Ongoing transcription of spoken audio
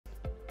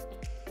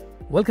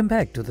Welcome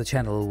back to the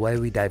channel where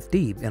we dive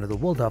deep into the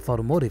world of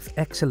automotive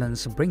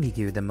excellence, bringing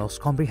you the most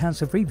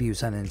comprehensive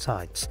reviews and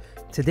insights.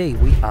 Today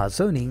we are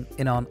zoning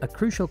in on a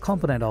crucial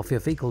component of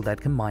your vehicle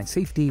that combines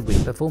safety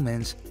with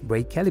performance: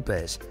 brake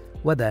calipers.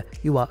 Whether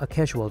you are a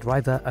casual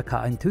driver, a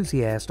car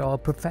enthusiast, or a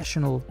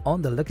professional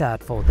on the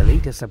lookout for the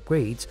latest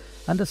upgrades,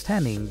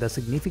 understanding the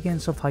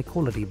significance of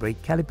high-quality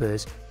brake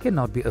calipers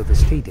cannot be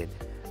overstated.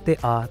 They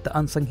are the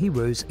unsung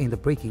heroes in the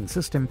braking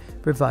system,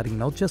 providing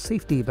not just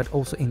safety but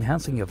also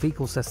enhancing your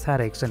vehicle's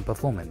aesthetics and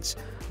performance.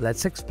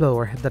 Let's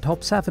explore the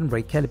top 7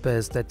 brake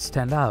calipers that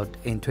stand out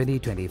in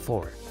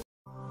 2024.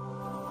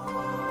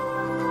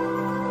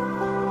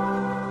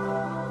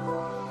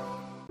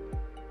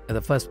 At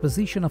the first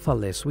position of our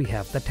list, we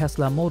have the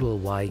Tesla Model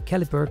Y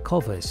Caliper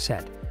Covers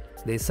set.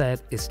 This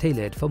set is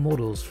tailored for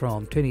models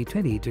from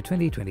 2020 to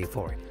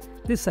 2024.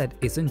 This set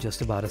isn't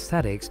just about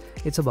aesthetics,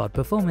 it's about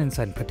performance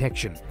and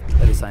protection.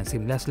 The design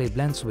seamlessly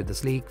blends with the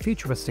sleek,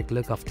 futuristic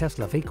look of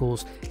Tesla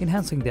vehicles,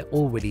 enhancing their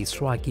already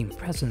striking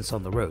presence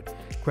on the road.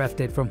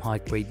 Crafted from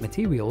high-grade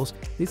materials,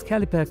 these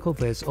caliper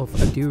covers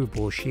offer a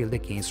durable shield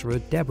against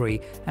road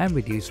debris and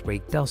reduce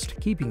brake dust,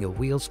 keeping your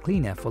wheels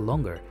cleaner for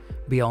longer.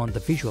 Beyond the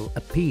visual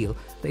appeal,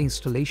 the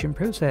installation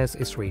process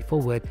is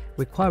straightforward,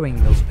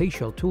 requiring no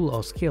special tool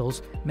or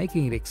skills,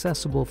 making it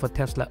accessible for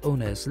Tesla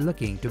owners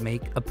looking to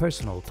make a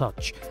personal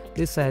touch.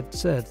 This set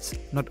serves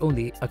not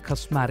only a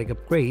cosmetic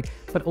upgrade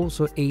but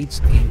also aids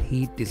in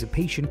heat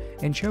dissipation,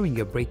 ensuring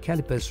your brake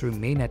calipers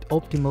remain at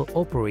optimal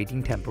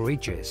operating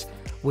temperatures.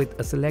 With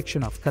a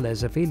selection of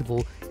colors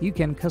available, you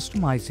can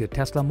customize your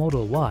Tesla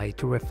Model Y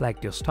to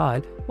reflect your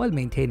style while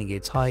maintaining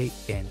its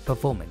high-end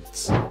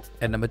performance.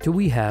 At number 2,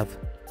 we have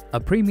a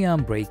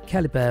premium brake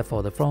caliper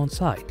for the front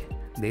side.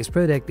 This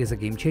product is a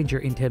game changer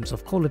in terms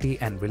of quality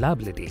and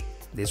reliability.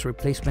 This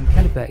replacement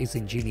caliper is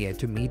engineered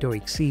to meet or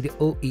exceed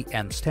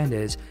OEM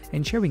standards,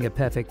 ensuring a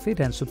perfect fit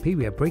and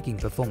superior braking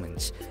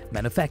performance.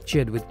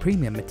 Manufactured with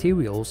premium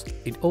materials,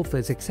 it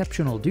offers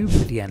exceptional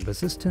durability and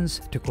resistance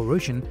to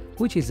corrosion,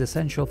 which is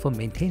essential for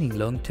maintaining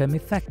long-term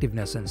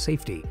effectiveness and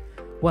safety.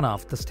 One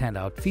of the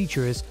standout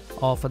features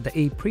of the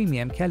A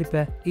Premium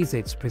caliper is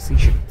its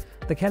precision.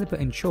 The caliper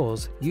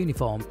ensures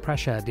uniform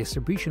pressure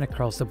distribution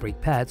across the brake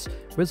pads,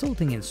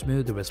 resulting in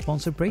smooth,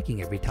 responsive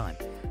braking every time.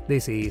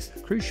 This is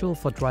crucial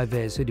for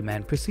drivers who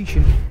demand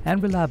precision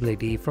and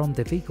reliability from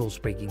their vehicle's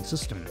braking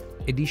system.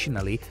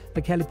 Additionally,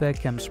 the caliper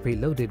comes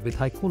preloaded with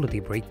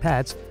high-quality brake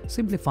pads,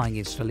 simplifying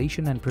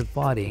installation and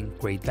providing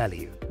great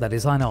value. The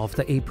design of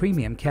the A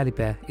Premium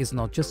caliper is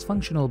not just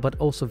functional but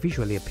also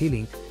visually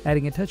appealing,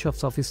 adding a touch of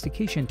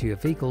sophistication to your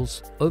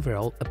vehicle's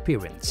overall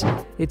appearance.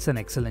 It's an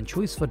excellent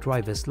choice for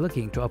drivers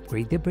looking to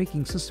upgrade their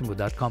braking system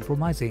without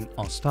compromising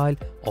on style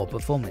or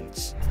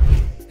performance.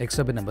 Next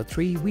up at number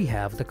 3, we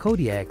have the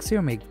KODIAK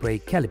ceramic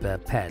brake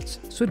caliper pads,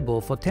 suitable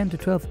for 10 to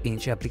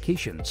 12-inch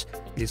applications.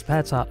 These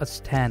pads are a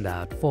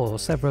standout for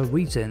several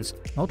reasons,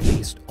 not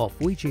least of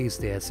which is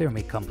their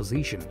ceramic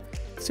composition.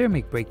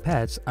 Ceramic brake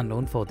pads are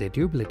known for their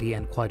durability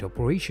and quiet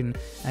operation,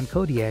 and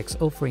KODIAK's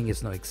offering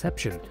is no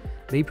exception.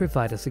 They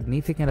provide a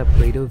significant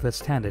upgrade over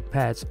standard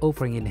pads,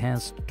 offering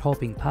enhanced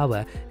topping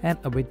power and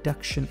a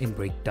reduction in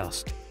brake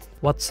dust.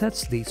 What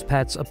sets these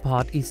pads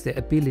apart is their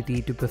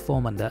ability to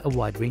perform under a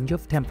wide range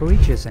of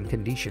temperatures and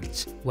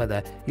conditions.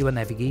 Whether you are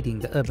navigating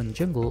the urban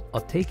jungle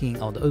or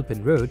taking on the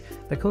open road,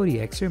 the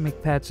KODIAK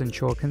ceramic pads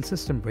ensure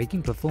consistent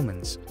braking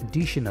performance.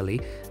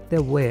 Additionally,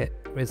 their wear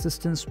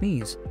resistance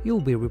means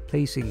you'll be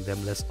replacing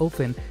them less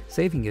often,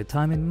 saving you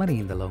time and money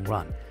in the long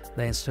run.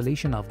 The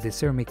installation of the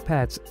ceramic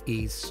pads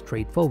is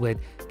straightforward,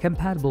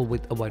 compatible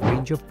with a wide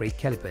range of brake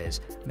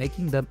calipers,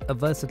 making them a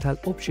versatile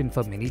option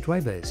for many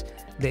drivers.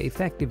 Their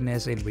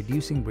effectiveness in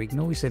reducing brake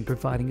noise and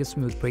providing a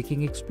smooth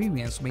braking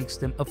experience makes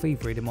them a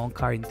favorite among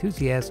car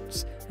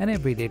enthusiasts and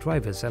everyday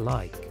drivers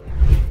alike.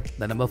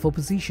 The number 4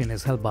 position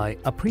is held by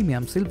a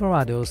premium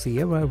Silverado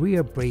Sierra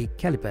rear brake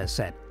caliper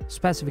set,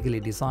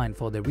 specifically designed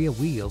for the rear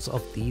wheels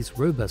of these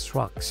robust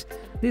trucks.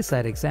 This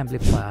set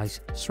exemplifies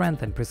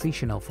strength and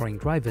precision, offering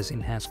drivers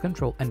enhanced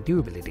control and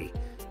durability.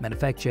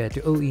 Manufactured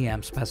to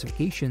OEM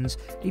specifications,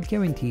 it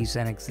guarantees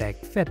an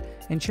exact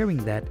fit, ensuring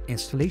that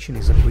installation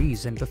is a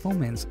breeze and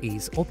performance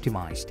is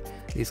optimized.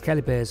 These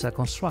calipers are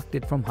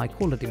constructed from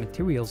high-quality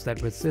materials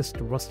that resist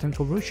rust and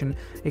corrosion,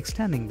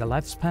 extending the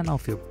lifespan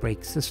of your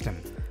brake system.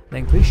 The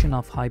inclusion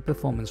of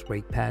high-performance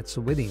brake pads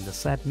within the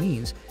set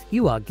means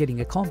you are getting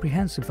a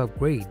comprehensive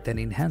upgrade that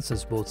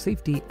enhances both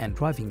safety and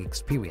driving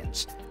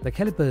experience. The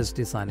caliper's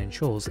design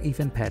ensures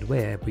even pad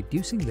wear,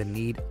 reducing the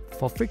need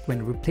for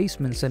frequent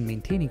replacements and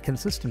maintaining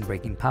consistent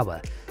braking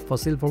power. For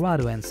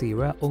Silverado and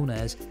Sierra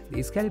owners,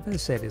 this caliper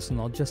set is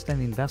not just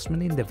an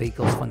investment in the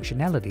vehicle's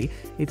functionality,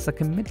 it's a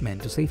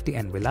commitment to safety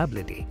and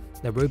reliability.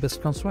 The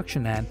robust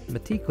construction and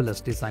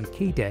meticulous design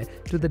cater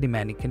to the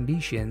demanding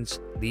conditions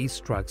these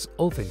trucks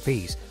often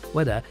face,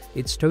 whether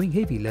it's towing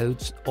heavy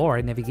loads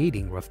or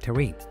navigating rough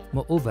terrain.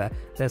 Moreover,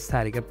 the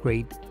aesthetic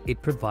upgrade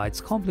it provides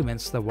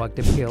complements the rugged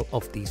appeal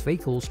of these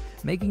vehicles,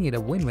 making it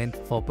a win-win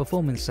for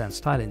performance and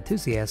style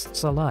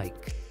enthusiasts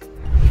alike.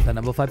 The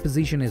number 5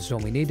 position is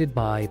dominated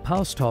by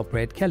Power Stop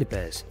Brake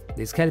Calipers.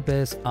 These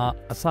calipers are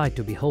a sight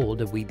to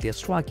behold, with their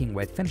striking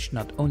red finish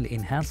not only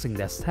enhancing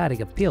the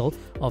aesthetic appeal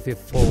of your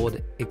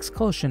Ford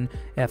Excursion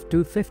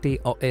F250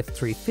 or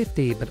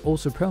F350 but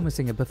also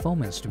promising a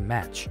performance to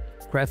match.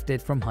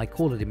 Crafted from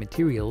high-quality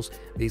materials,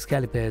 these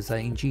calipers are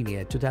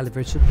engineered to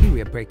deliver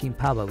superior braking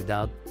power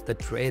without the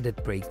dreaded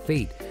brake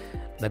fade.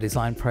 The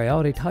design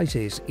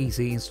prioritizes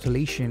easy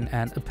installation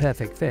and a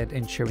perfect fit,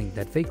 ensuring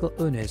that vehicle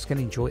owners can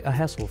enjoy a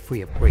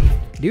hassle-free upgrade.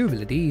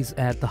 Durability is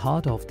at the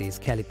heart of these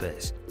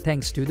calipers,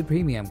 thanks to the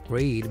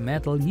premium-grade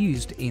metal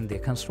used in their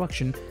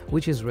construction,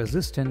 which is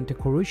resistant to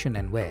corrosion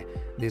and wear.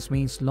 This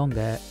means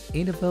longer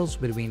intervals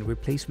between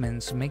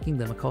replacements, making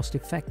them a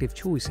cost-effective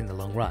choice in the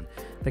long run.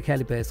 The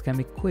calipers come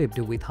equipped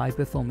with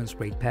high-performance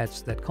brake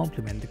pads that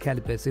complement the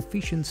caliper's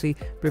efficiency,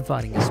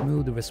 providing a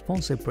smooth,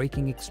 responsive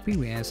braking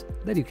experience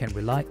that you can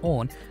rely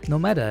on no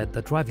matter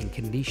the driving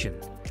condition.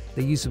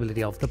 The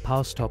usability of the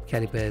Power Stop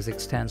calipers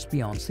extends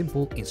beyond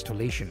simple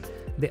installation.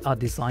 They are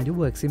designed to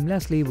work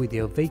seamlessly with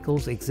your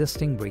vehicle's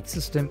existing brake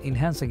system,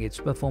 enhancing its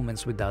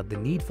performance without the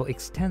need for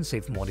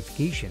extensive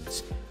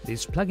modifications.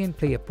 This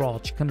plug-and-play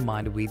approach,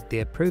 combined with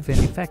their proven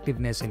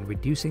effectiveness in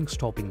reducing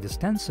stopping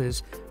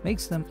distances,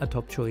 makes them a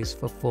top choice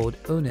for Ford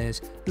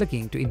owners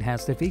looking to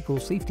enhance their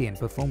vehicle's safety and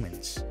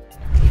performance.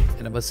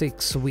 At number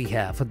 6, we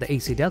have the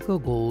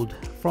ACDelco Gold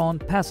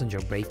Front Passenger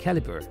Brake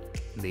Caliper.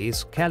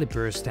 This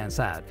caliper stands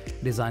out.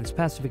 Designed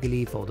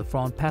specifically for the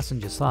front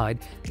passenger side,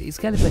 this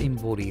caliper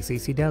embodies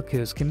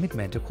ACDelco's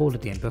commitment to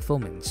quality and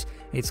performance.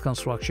 Its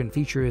construction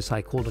features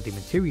high-quality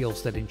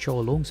materials that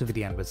ensure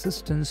longevity and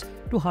resistance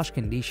to harsh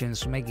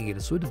conditions, making it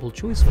a suitable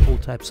choice for all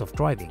types of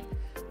driving.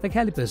 The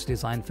caliper's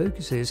design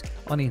focuses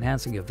on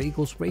enhancing your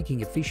vehicle's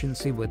braking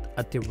efficiency with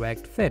a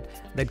direct fit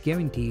that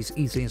guarantees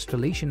easy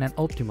installation and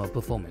optimal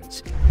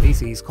performance.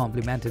 This is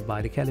complemented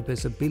by the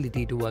caliper's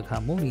ability to work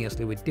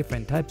harmoniously with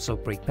different types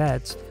of brake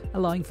pads,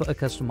 allowing for a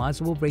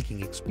customizable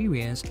braking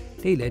experience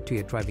tailored to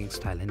your driving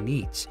style and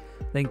needs.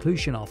 The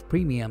inclusion of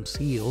premium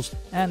seals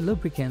and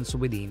lubricants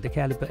within the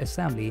caliper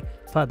assembly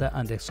further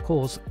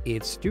underscores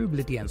its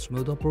durability and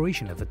smooth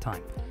operation over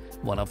time.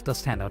 One of the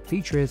standout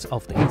features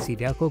of the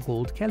ACDelco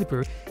Gold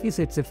Caliper is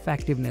its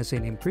effectiveness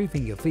in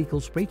improving your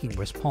vehicle's braking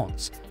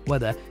response.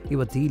 Whether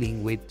you are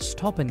dealing with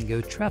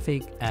stop-and-go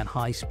traffic and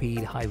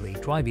high-speed highway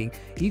driving,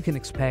 you can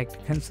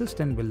expect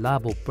consistent,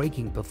 reliable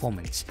braking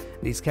performance.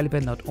 This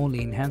caliper not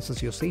only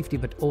enhances your safety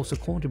but also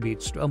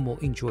contributes to a more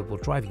enjoyable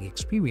driving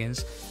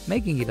experience,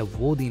 making it a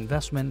worthy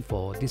investment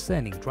for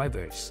discerning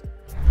drivers.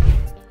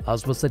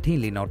 As was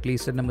certainly not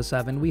least, at number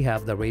 7, we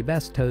have the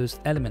Raybestos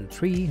Element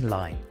 3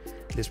 line.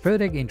 This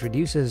product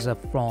introduces a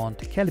front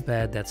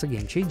caliper that's a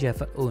game changer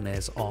for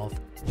owners of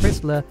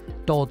Chrysler,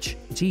 Dodge,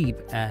 Jeep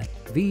and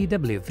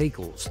VW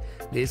vehicles.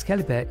 This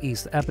caliper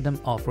is the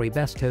epitome of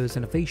Raybestos'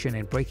 innovation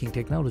in braking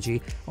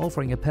technology,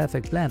 offering a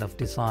perfect blend of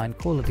design,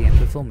 quality and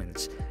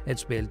performance.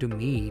 It's built to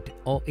meet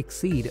or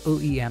exceed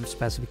OEM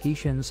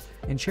specifications,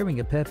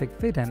 ensuring a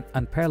perfect fit and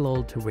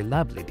unparalleled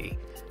reliability.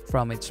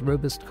 From its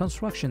robust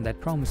construction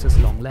that promises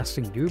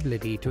long-lasting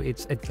durability to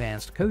its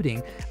advanced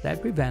coating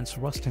that prevents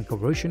rust and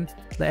corrosion,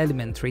 the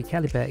Element 3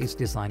 caliper is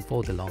designed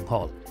for the long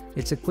haul.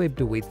 It's equipped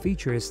with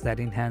features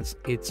that enhance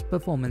its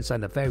performance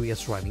under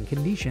various driving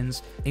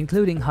conditions,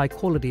 including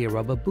high-quality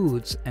rubber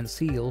boots and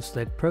seals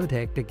that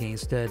protect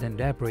against dirt and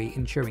debris,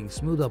 ensuring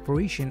smooth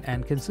operation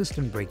and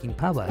consistent braking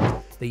power.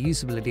 The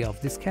usability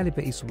of this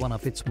caliper is one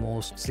of its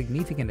most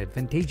significant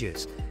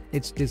advantages.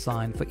 It's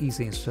designed for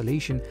easy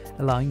installation,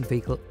 allowing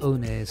vehicle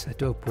owners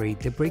to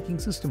operate their braking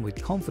system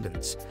with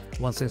confidence.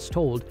 Once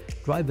installed,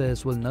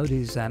 drivers will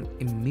notice an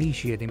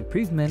immediate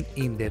improvement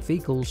in their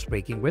vehicle's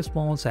braking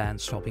response and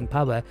stopping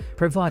power,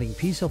 providing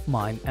peace of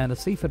mind and a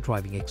safer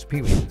driving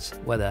experience.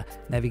 Whether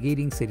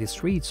navigating city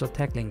streets or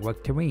tackling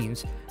rugged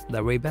terrains, the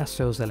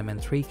Raybestos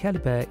Element 3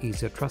 caliper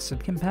is a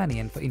trusted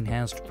companion for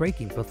enhanced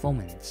braking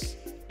performance.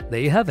 There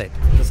you have it,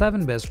 the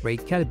 7 best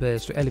brake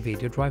calipers to elevate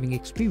your driving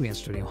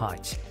experience to new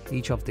heights.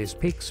 Each of these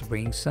picks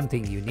brings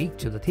something unique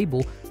to the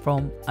table,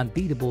 from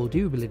unbeatable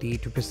durability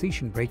to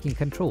precision braking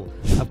control.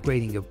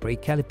 Upgrading your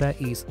brake caliper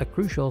is a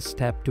crucial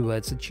step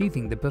towards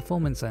achieving the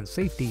performance and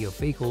safety your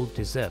vehicle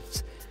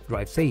deserves.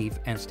 Drive safe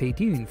and stay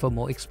tuned for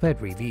more expert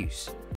reviews.